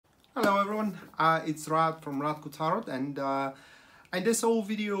Hello everyone, it's Rad from Radko Tarot, and in this whole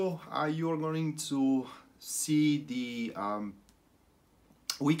video you are going to see the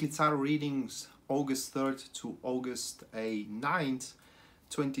weekly tarot readings August 3rd to August 9th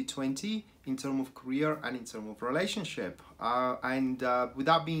 2020 in terms of career and in terms of relationship. With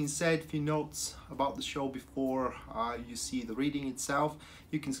that being said, a few notes about the show before you see the reading itself.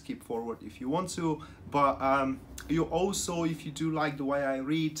 You can skip forward if you want to, but you also, if you do like the way I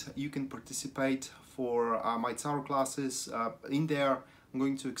read, you can participate for my tarot classes. In there I'm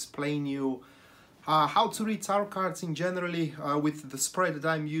going to explain you how to read tarot cards in generally with the spread that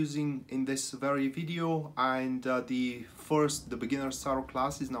I'm using in this very video, and the beginner's tarot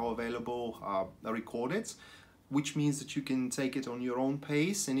class is now available recorded, which means that you can take it on your own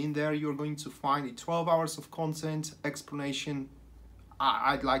pace, and in there you're going to find 12 hours of content, explanation,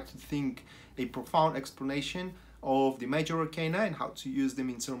 I'd like to think a profound explanation of the major arcana and how to use them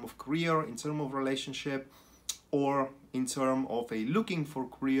in terms of career, in terms of relationship, or in terms of a looking for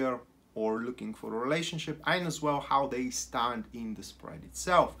career or looking for a relationship, and as well how they stand in the spread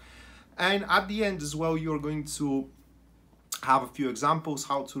itself. And at the end as well, you're going to have a few examples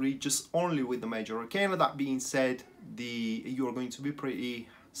how to read just only with the major arcana. That being said, you're going to be pretty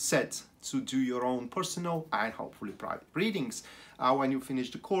set to do your own personal and hopefully private readings when you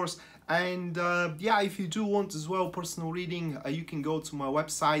finish the course. And yeah, if you do want as well personal reading, you can go to my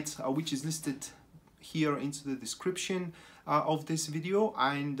website, which is listed here into the description of this video,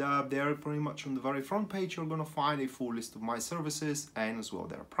 and there pretty much on the very front page you're going to find a full list of my services and as well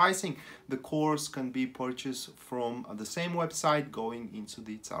their pricing. The course can be purchased from the same website going into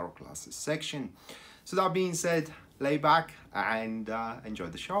the tarot classes section. So that being said, lay back and enjoy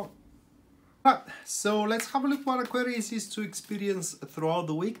the show. Right, so let's have a look what Aquarius is to experience throughout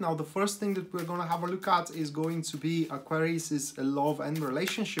the week. Now, the first thing that we're going to have a look at is going to be Aquarius's love and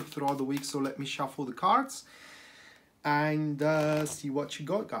relationship throughout the week. So let me shuffle the cards and see what you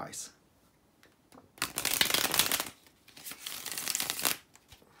got, guys.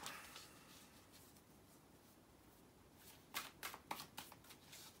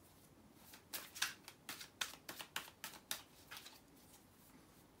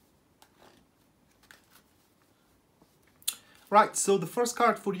 Right, so the first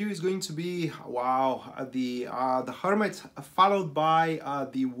card for you is going to be, wow, the Hermit, followed by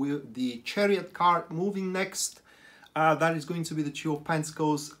the Chariot card. Moving next, that is going to be the Two of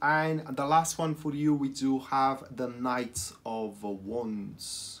Pentacles, and the last one for you, we do have the Knight of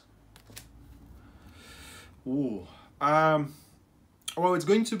Wands. Ooh, well, it's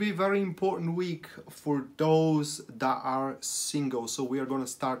going to be a very important week for those that are single, so we are going to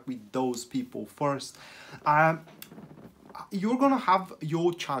start with those people first. You're gonna have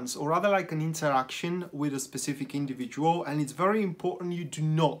your chance, or rather like an interaction with a specific individual, and it's very important you do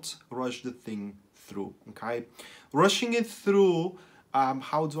not rush the thing through, okay? Rushing it through,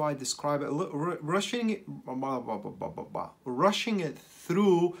 how do I describe it? Rushing it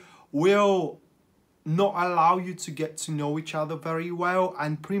through will not allow you to get to know each other very well,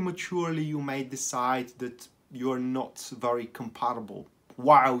 and prematurely you may decide that you're not very compatible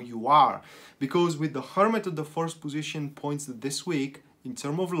while you are, because with the Hermit at the first position points that this week in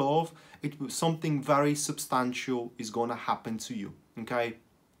terms of love, something very substantial is going to happen to you, okay?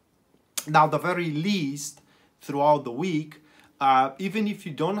 Now, the very least throughout the week, even if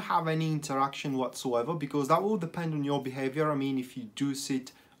you don't have any interaction whatsoever, because that will depend on your behavior. I mean, if you do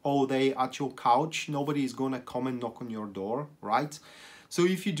sit all day at your couch, nobody is going to come and knock on your door, right? So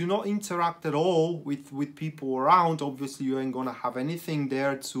if you do not interact at all with people around, obviously you ain't gonna have anything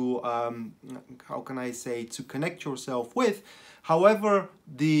there to, how can I say, to connect yourself with. However,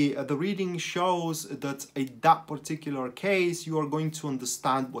 the reading shows that in that particular case, you are going to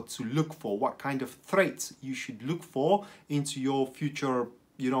understand what to look for, what kind of traits you should look for into your future,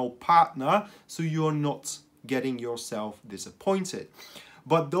 partner, so you're not getting yourself disappointed.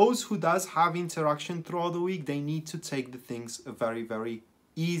 But those who does have interaction throughout the week, they need to take the things very, very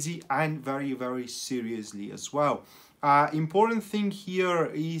easy and very, very seriously as well. Important thing here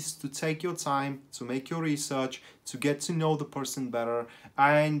is to take your time, to make your research, to get to know the person better.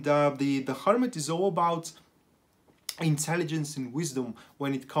 And the Hermit is all about intelligence and wisdom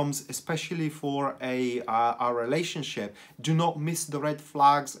when it comes, especially for a relationship. Do not miss the red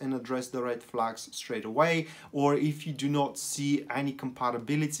flags and address the red flags straight away, or if you do not see any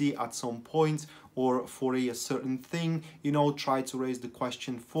compatibility at some point or for a certain thing, try to raise the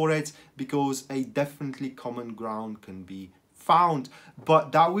question for it, because a definitely common ground can be found,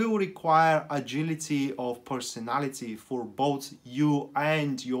 but that will require agility of personality for both you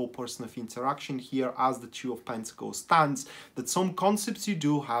and your person of interaction here, as the Two of Pentacles stands, that some concepts you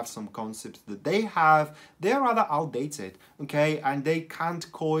do have, some concepts that they have, they're rather outdated, okay, and they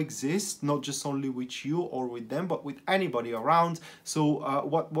can't coexist, not just only with you or with them, but with anybody around. So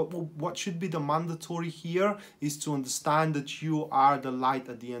what should be the mandatory here is to understand that you are the light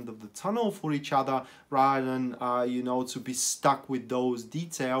at the end of the tunnel for each other, rather than you know, to be stuck with those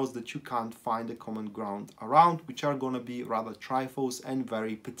details that you can't find a common ground around, which are going to be rather trifles and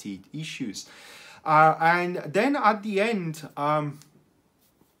very petite issues. And then at the end,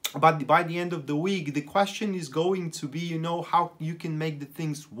 but by the end of the week, the question is going to be, you know, how you can make the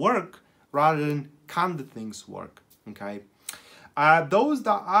things work rather than can the things work, okay? Those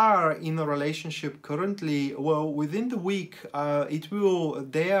that are in a relationship currently, well, within the week, it will,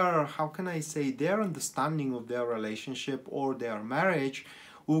 their, how can I say, their understanding of their relationship or their marriage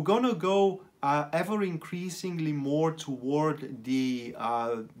will gonna go ever increasingly more toward the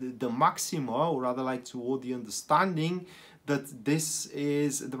maxima, or rather like toward the understanding that this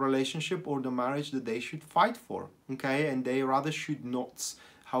is the relationship or the marriage that they should fight for, okay? And they rather should not,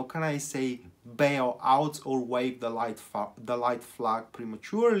 how can I say, bail out or wave the light flag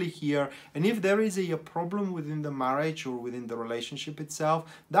prematurely here. And if there is a problem within the marriage or within the relationship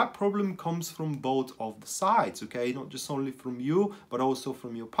itself, that problem comes from both of the sides, okay? Not just only from you, but also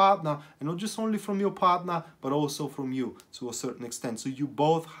from your partner, and not just only from your partner, but also from you to a certain extent. So you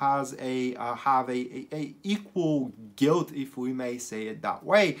both have a equal guilt, if we may say it that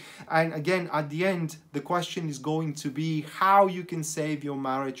way. And again, at the end, the question is going to be how you can save your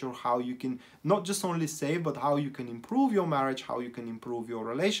marriage, or how you can not just only save, but how you can improve your marriage, how you can improve your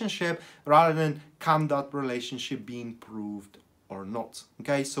relationship, rather than can that relationship be improved or not,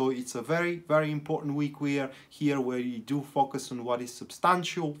 okay? So it's a very, very important week here where you do focus on what is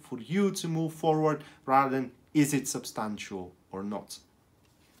substantial for you to move forward, rather than is it substantial or not.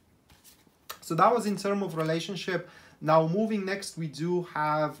 So that was in terms of relationship. Now moving next, we do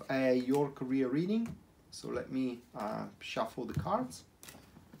have your career reading. So let me shuffle the cards.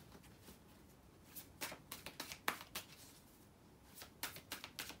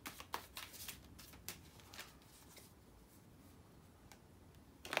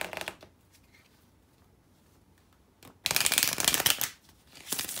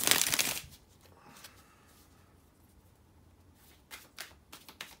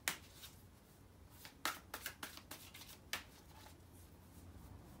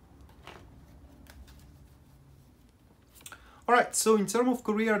 Alright, so in terms of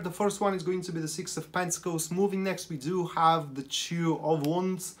career, the first one is going to be the Six of Pentacles. Moving next, we do have the Two of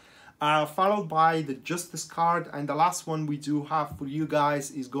Wands, followed by the Justice card, and the last one we do have for you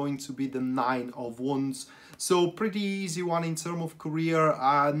guys is going to be the Nine of Wands. So pretty easy one in terms of career.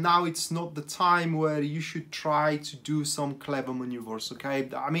 Now it's not the time where you should try to do some clever maneuvers, okay?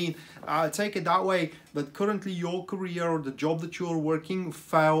 I mean, take it that way, but currently your career or the job that you're working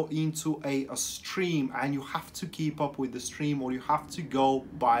fell into a stream, and you have to keep up with the stream, or you have to go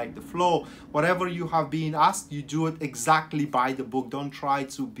by the flow. Whatever you have been asked, you do it exactly by the book. Don't try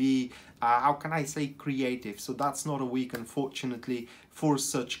to be how can I say, creative. So that's not a week, unfortunately, for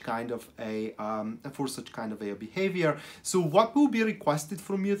such kind of a behavior. So what will be requested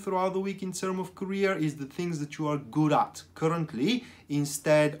from you throughout the week in terms of career is the things that you are good at currently,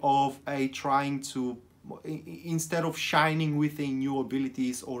 instead of instead of shining with new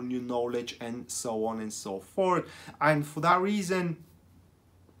abilities or new knowledge and so on and so forth. And for that reason,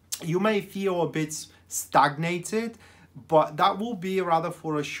 you may feel a bit stagnated, but that will be rather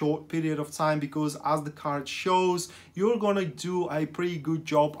for a short period of time, because as the card shows, you're gonna do a pretty good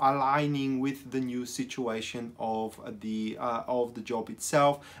job aligning with the new situation of the job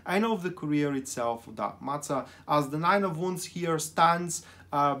itself and of the career itself, for that matter. As the Nine of Wands here stands,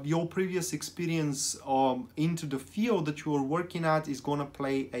 your previous experience into the field that you are working at is gonna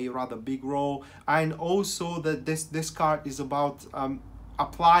play a rather big role, and also that this card is about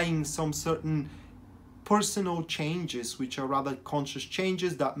applying some certain personal changes, which are rather conscious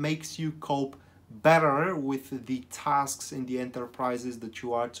changes that makes you cope better with the tasks and the enterprises that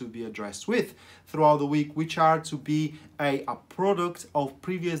you are to be addressed with throughout the week, which are to be a product of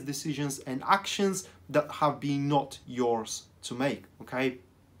previous decisions and actions that have been not yours to make, okay?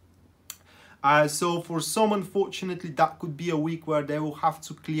 So for some, unfortunately, that could be a week where they will have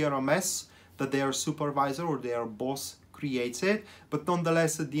to clear a mess that their supervisor or their boss created, but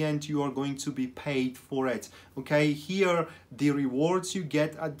nonetheless at the end you are going to be paid for it, okay? Here the rewards you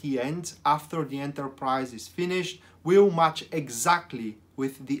get at the end after the enterprise is finished will match exactly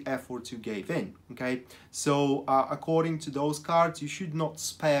with the effort you gave in. Okay, so according to those cards, you should not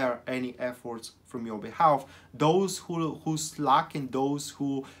spare any efforts from your behalf. Those who slack and those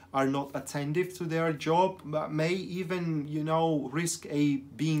who are not attentive to their job may even, you know, risk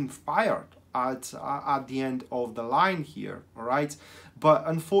being fired at the end of the line here. All right, but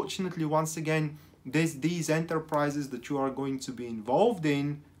unfortunately, once again, these enterprises that you are going to be involved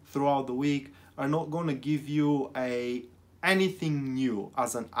in throughout the week are not going to give you anything new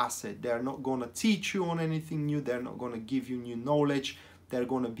as an asset. They're not going to teach you on anything new. They're not going to give you new knowledge. They're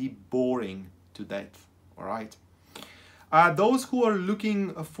going to be boring to death. All right. Those who are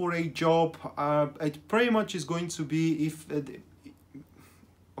looking for a job, it pretty much is going to be if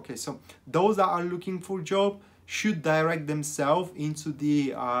okay, so those that are looking for a job should direct themselves into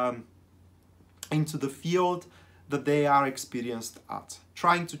the field that they are experienced at.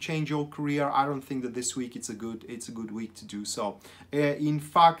 Trying to change your career, I don't think that this week it's a good week to do so. In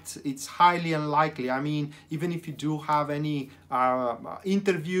fact, it's highly unlikely. I mean, even if you do have any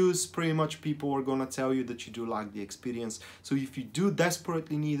interviews, pretty much people are gonna tell you that you do lack the experience. So if you do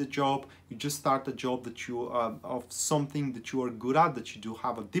desperately need a job, you just start a job that you of something that you are good at, that you do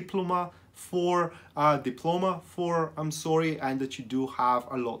have a diploma for, and that you do have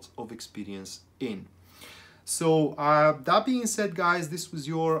a lot of experience in. So that being said, guys, this was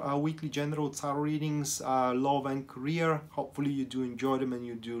your weekly general tarot readings, love and career. Hopefully you do enjoy them and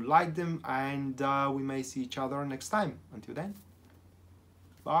you do like them, and we may see each other next time. Until then,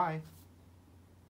 bye.